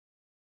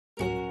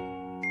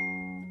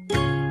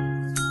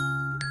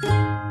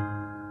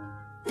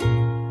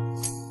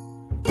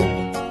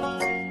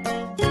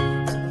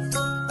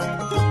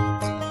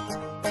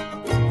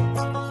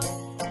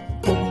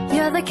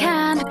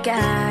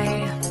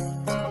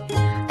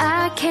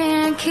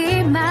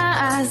keep my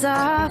eyes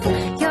off.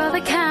 You're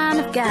the kind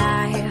of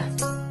guy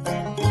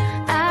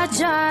I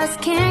just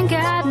can't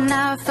get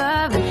enough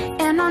of.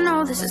 And I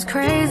know this is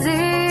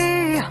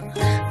crazy,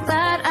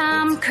 but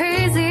I'm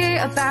crazy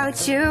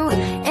about you.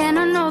 And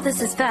I know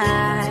this is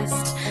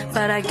fast,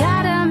 but I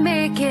gotta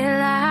make it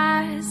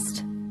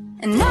last.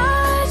 And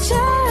I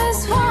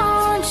just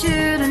want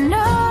you to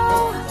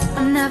know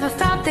I've never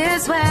felt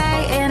this way.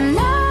 And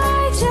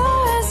I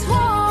just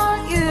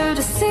want you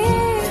to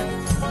see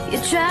you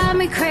drive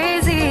me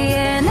crazy.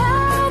 And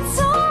I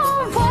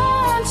don't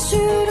want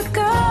you to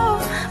go.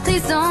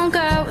 Please don't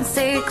go and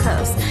stay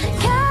close.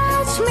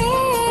 Catch me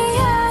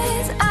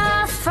as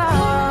I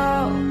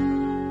fall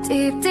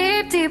deep,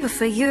 deep, deeper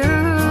for you.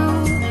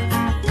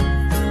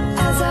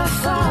 As I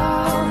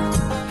fall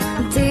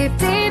deep,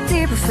 deep,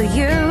 deeper for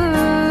you.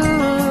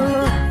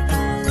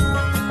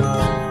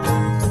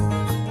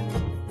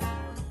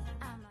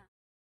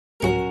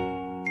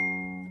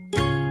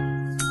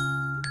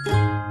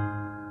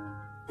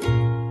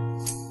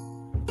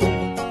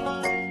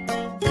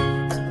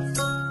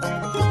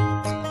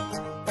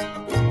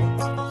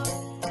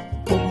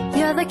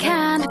 You're the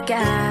kind of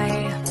guy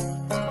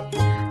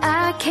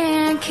I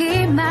can't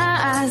keep my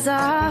eyes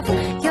off.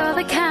 You're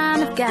the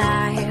kind of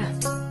guy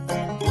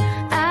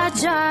I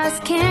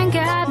just can't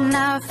get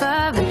enough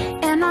of.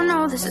 And I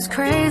know this is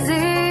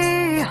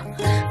crazy,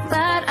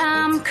 but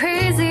I'm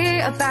crazy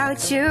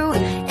about you.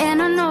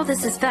 And I know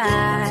this is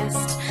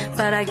fast,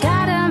 but I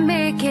gotta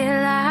make it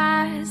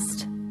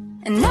last.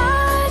 And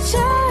I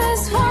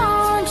just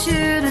want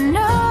you to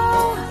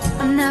know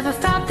I've never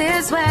felt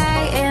this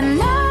way. And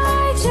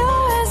I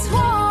just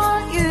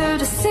want you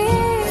to see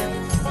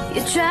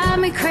you drive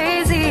me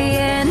crazy.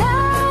 And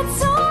I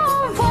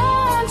don't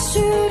want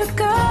you to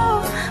go.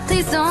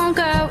 Please don't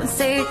go and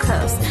stay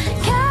close.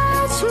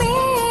 Catch me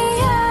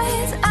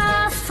as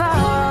I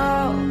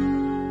fall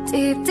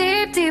deep,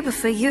 deep, deeper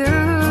for you.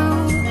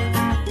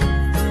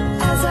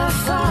 As I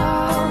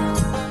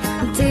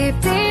fall deep,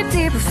 deep,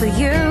 deeper for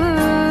you.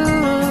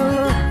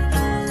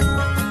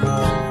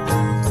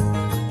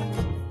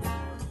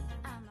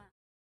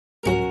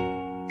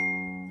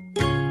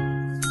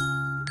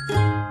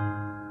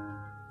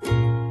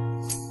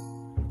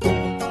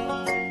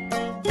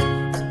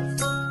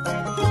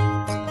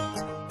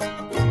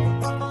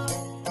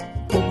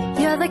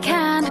 You're the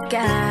kind of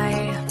guy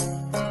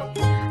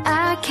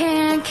I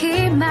can't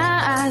keep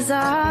my eyes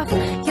off.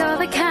 You're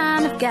the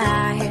kind of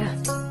guy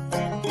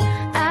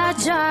I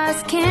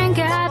just can't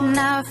get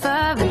enough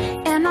of.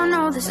 And I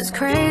know this is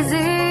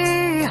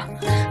crazy,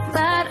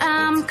 but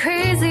I'm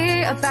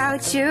crazy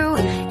about you.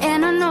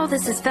 And I know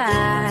this is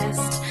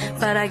fast,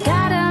 but I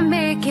gotta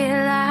make it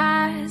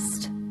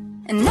last.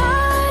 And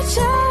I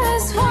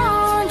just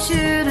want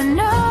you to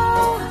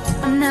know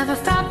I've never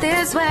felt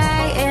this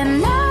way.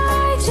 And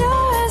I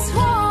just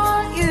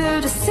want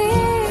you to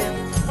see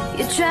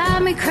you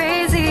drive me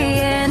crazy.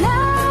 And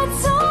I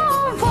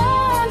don't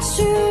want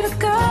you to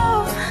go.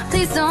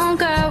 Please don't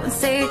go and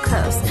stay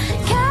close.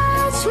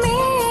 Catch me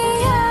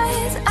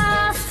as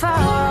I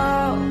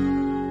fall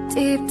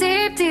deep,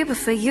 deep, deeper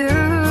for you.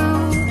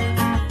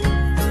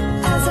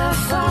 As I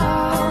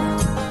fall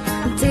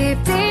deep,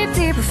 deep,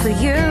 deeper for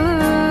you.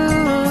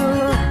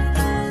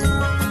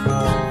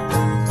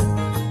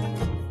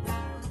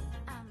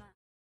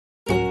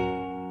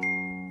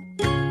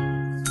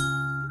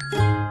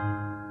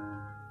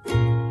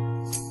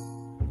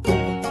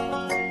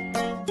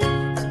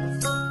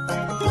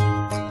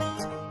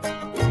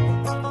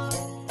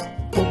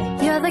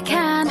 You're the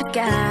kind of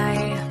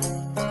guy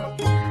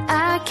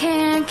I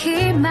can't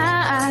keep my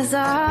eyes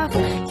off.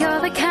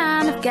 You're the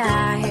kind of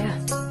guy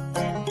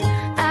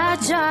I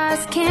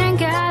just can't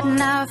get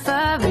enough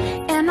of.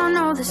 And I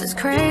know this is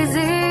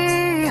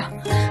crazy,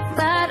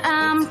 but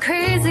I'm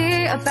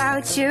crazy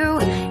about you.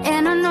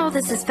 And I know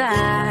this is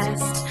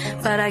fast,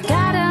 but I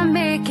gotta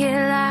make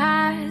it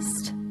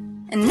last.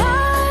 And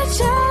I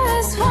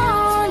just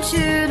want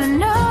you to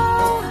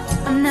know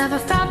I've never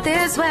felt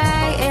this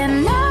way.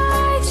 And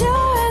I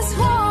just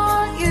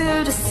want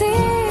you to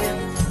see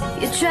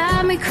you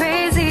drive me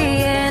crazy.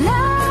 And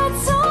I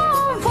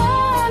don't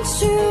want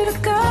you to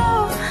go.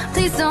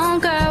 Please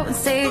don't go and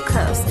stay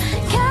close.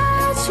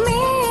 Catch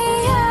me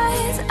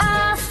as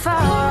I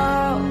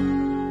fall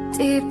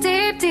deep,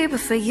 deep, deeper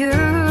for you.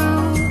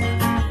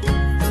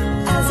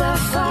 As I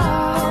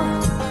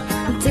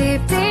fall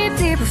deep, deep,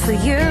 deeper for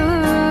you.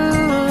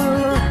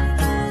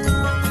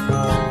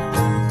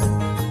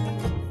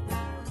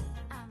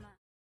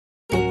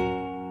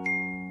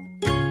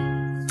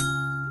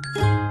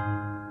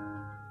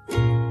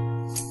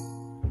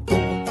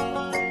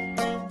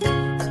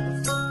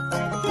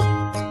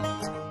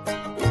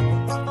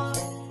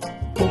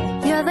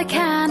 You're the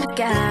kind of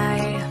guy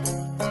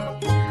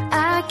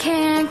I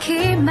can't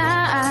keep my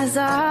eyes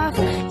off.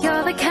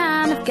 You're the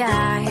kind of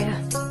guy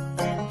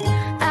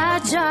I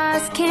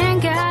just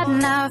can't get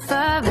enough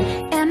of.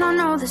 And I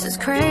know this is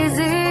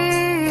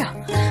crazy,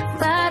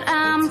 but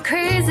I'm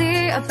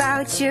crazy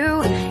about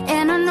you.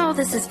 And I know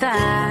this is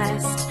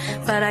fast,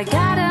 but I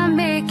gotta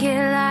make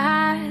it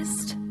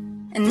last.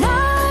 And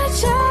I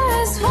just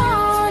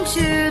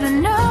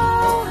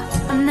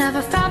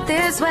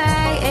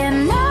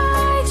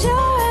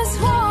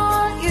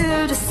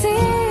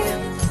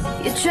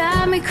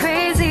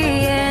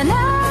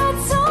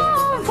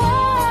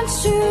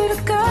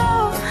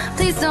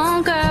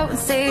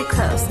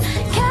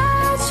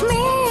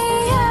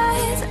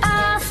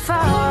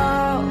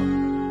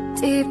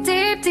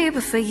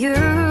for you.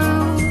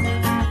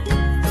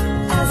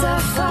 As I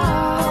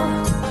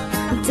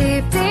fall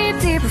deep, deep,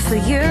 deeper for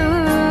you.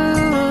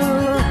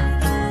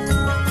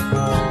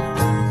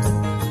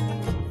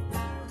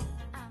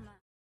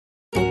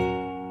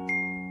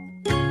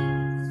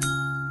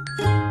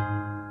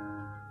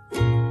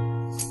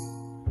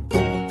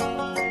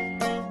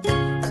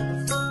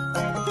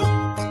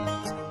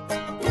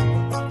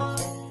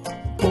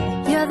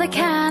 You're the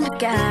kind of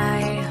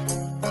guy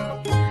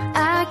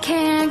I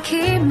can't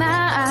keep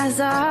my eyes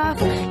off.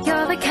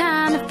 You're the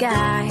kind of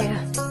guy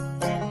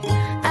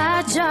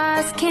I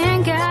just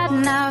can't get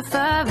enough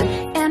of.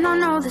 And I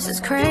know this is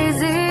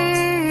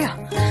crazy,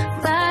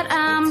 but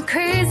I'm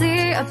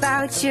crazy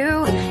about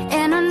you.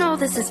 And I know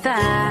this is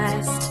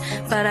fast,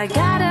 but I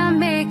gotta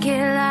make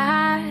it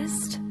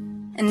last.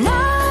 And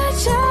I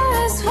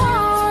just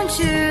want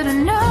you to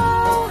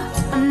know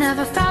I've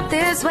never felt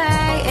this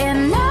way.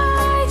 And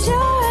I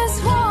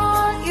just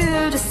want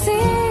you to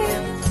see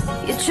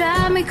you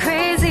drive me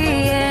crazy.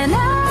 And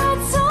I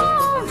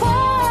don't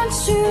want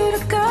you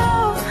to go.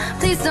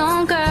 Please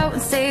don't go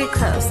and stay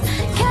close.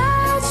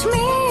 Catch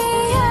me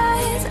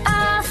as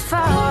I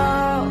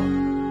fall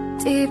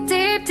deep,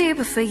 deep,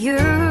 deeper for you.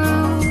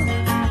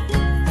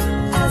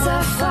 As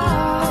I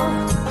fall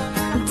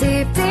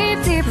deep, deep,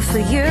 deeper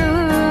for you.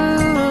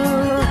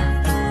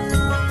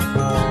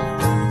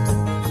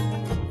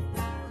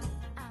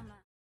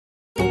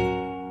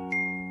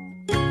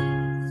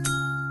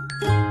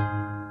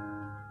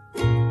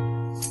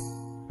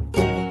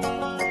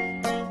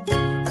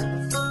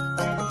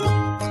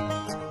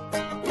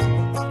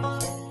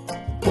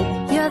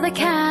 You're the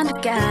kind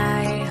of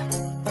guy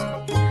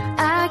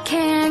I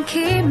can't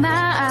keep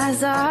my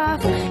eyes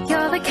off.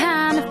 You're the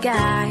kind of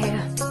guy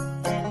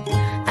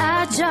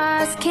I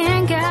just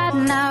can't get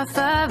enough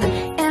of.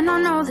 And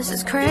I know this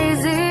is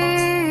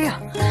crazy,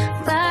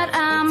 but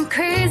I'm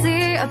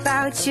crazy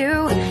about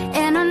you.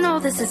 And I know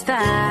this is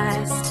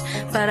fast,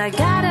 but I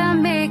gotta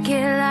make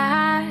it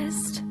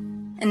last.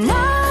 And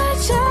I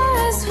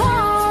just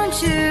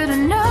want you to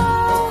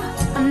know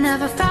I've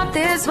never felt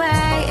this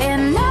way.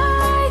 And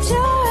I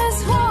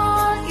just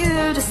want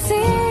you to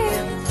see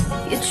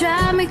you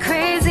drive me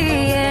crazy.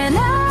 And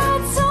I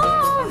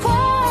don't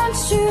want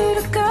you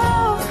to go.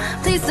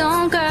 Please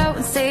don't go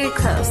and stay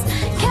close.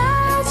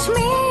 Catch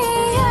me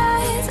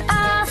as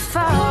I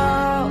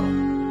fall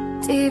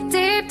deep,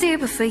 deep,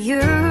 deeper for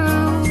you.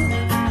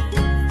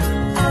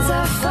 As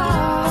I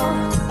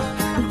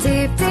fall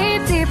deep,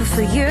 deep, deeper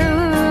for you.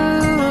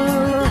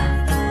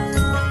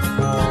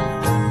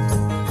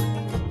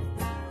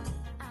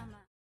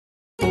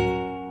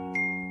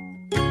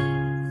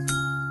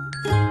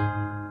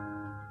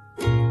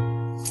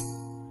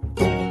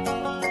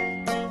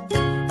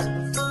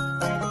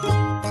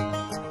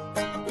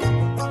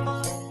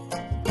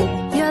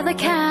 You're the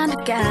kind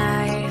of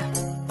guy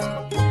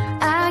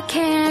I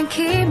can't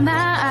keep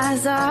my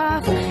eyes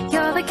off.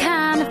 You're the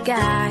kind of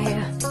guy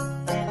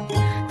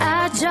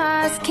I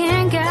just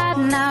can't get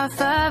enough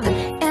of.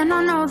 And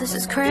I know this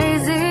is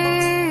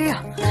crazy,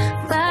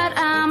 but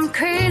I'm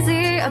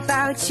crazy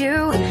about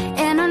you.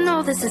 And I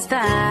know this is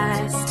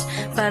fast,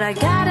 but I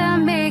gotta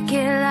make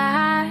it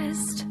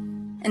last.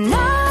 And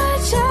I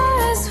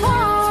just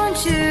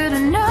want you to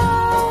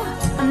know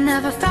I've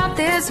never felt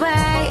this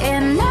way.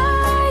 And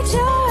I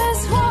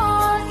just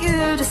want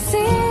you to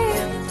see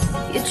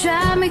you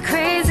drive me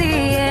crazy.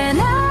 And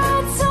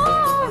I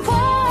don't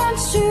want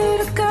you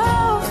to go.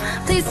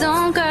 Please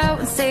don't go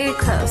and stay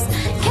close.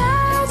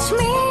 Catch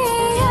me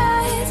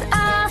as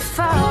I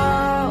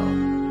fall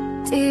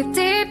deep,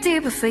 deep,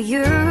 deeper for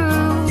you.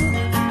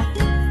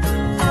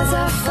 As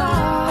I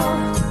fall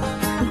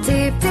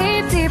deep,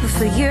 deep, deeper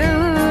for you.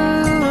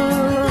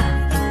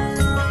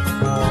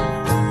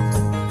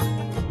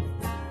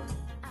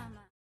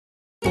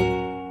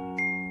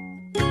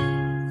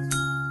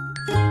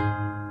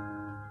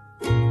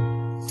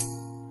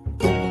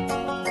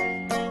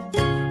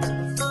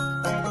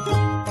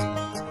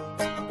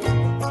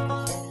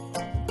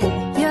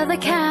 You're the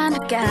kind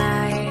of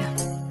guy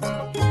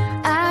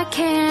I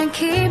can't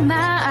keep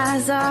my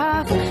eyes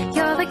off.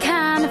 You're the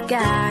kind of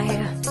guy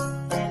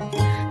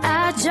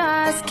I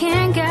just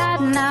can't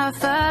get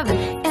enough of.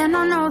 And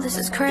I know this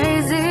is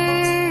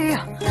crazy,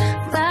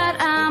 but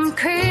I'm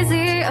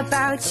crazy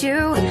about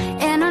you.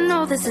 And I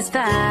know this is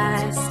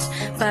fast,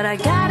 but I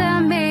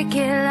gotta make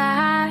it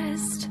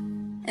last.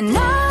 And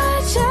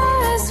I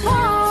just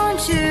want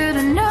you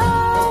to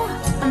know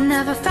I've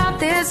never felt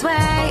this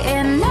way.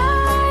 And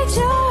I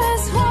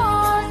just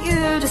want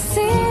you to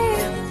see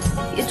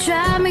you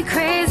drive me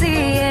crazy.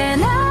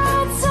 And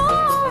I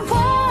don't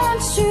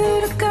want you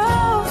to go.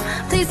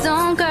 Please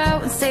don't go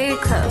and stay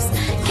close.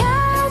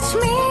 Catch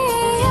me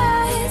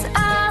as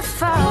I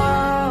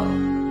fall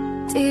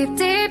deep,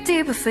 deep,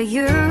 deeper for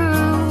you.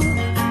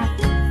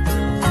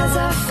 As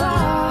I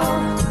fall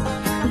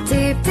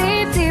deep,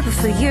 deep, deeper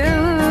for you.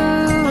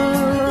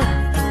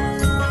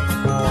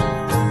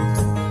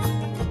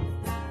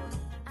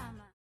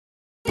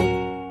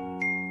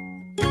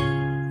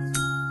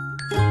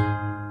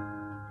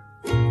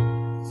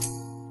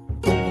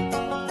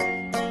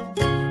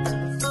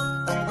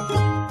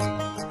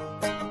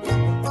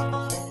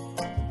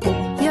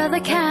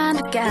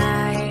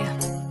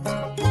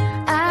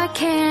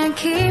 can't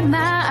keep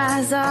my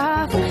eyes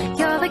off.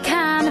 You're the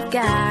kind of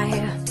guy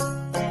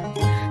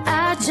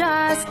I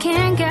just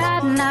can't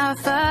get enough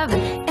of.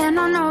 And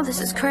I know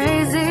this is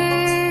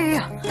crazy,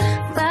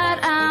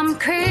 but I'm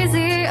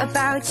crazy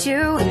about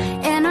you.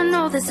 And I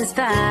know this is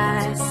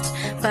fast,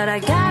 but I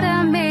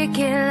gotta make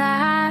it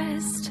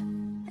last.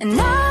 And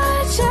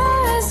I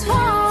just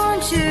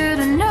want you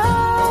to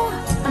know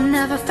I've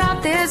never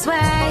felt this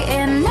way.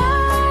 And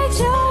I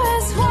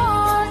just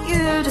want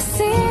you to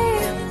see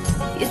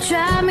you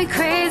drive me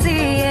crazy.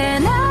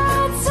 And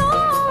I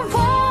don't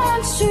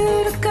want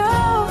you to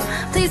go.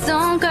 Please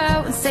don't go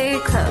and stay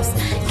close.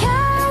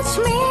 Catch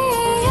me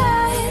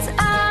as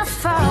I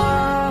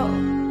fall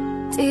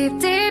deep,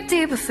 deep,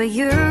 deeper for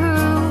you.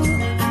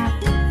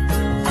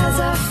 As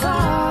I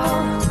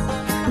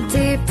fall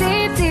deep,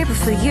 deep, deeper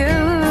for you.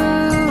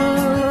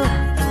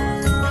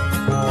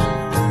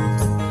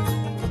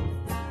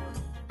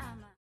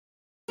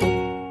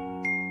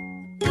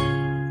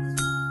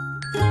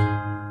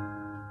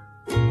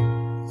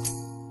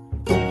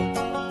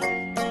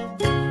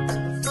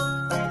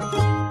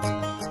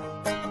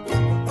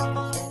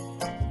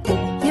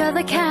 You're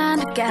the kind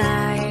of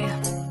guy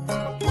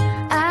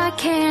I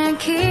can't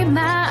keep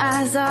my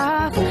eyes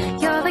off.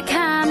 You're the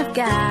kind of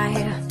guy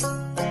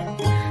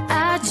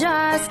I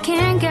just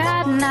can't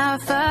get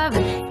enough of.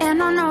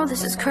 And I know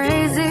this is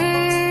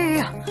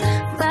crazy,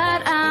 but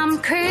I'm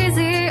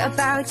crazy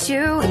about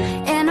you.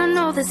 And I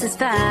know this is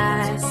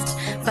fast,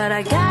 but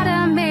I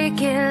gotta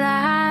make it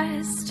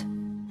last.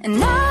 And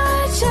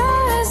I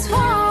just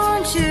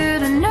want you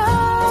to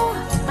know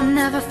I've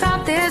never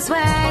felt this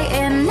way.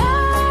 And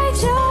I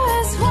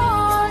just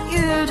want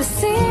you to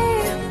see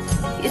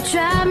you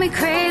drive me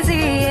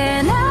crazy.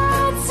 And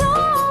I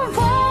don't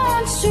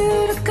want you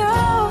to go.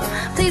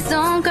 Please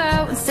don't go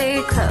and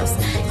stay close.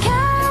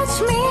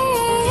 Catch me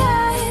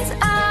as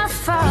I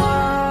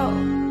fall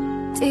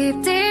deep,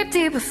 deep,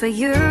 deeper for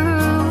you.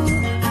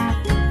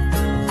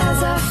 As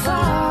I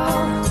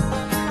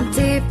fall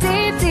deep,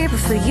 deep, deeper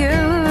for you.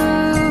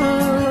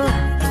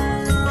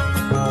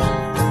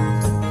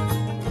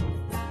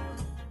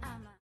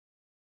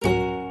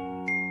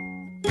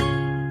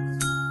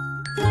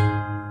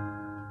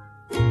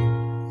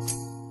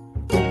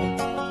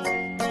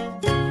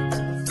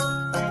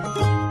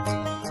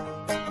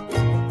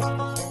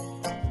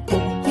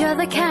 You're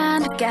the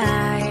kind of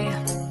guy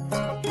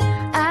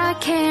I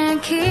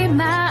can't keep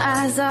my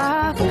eyes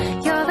off.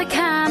 You're the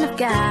kind of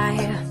guy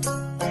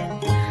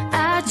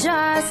I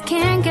just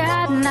can't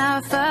get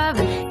enough of.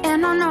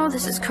 And I know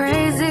this is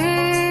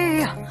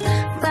crazy,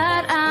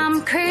 but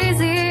I'm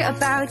crazy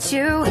about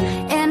you.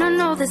 And I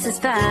know this is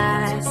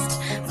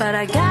fast, but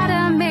I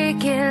gotta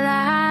make it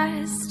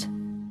last.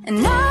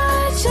 And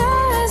I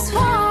just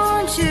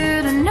want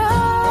you to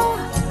know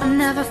I've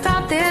never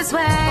felt this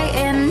way.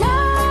 And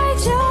I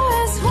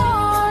just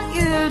want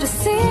you to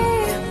see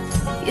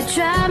you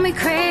drive me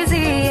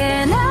crazy.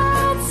 And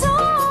I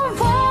don't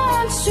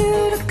want you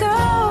to go.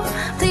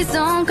 Please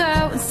don't go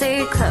and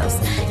stay close.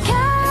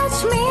 Catch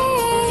me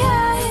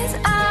as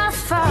I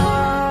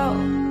fall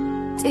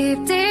deep,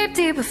 deep,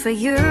 deeper for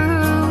you.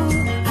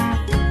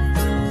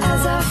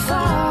 As I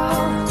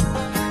fall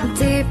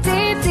deep,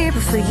 deep,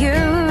 deeper for you.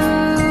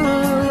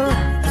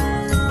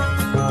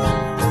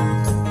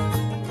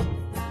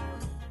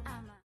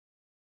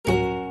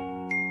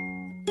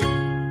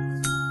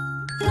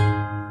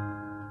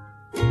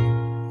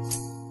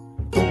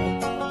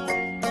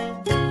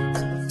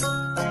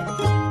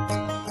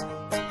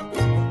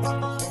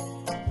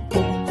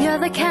 You're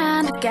the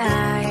kind of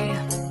guy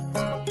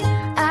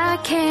I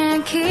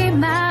can't keep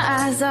my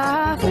eyes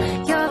off.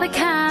 You're the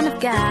kind of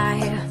guy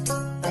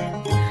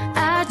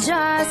I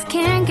just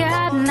can't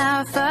get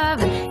enough of.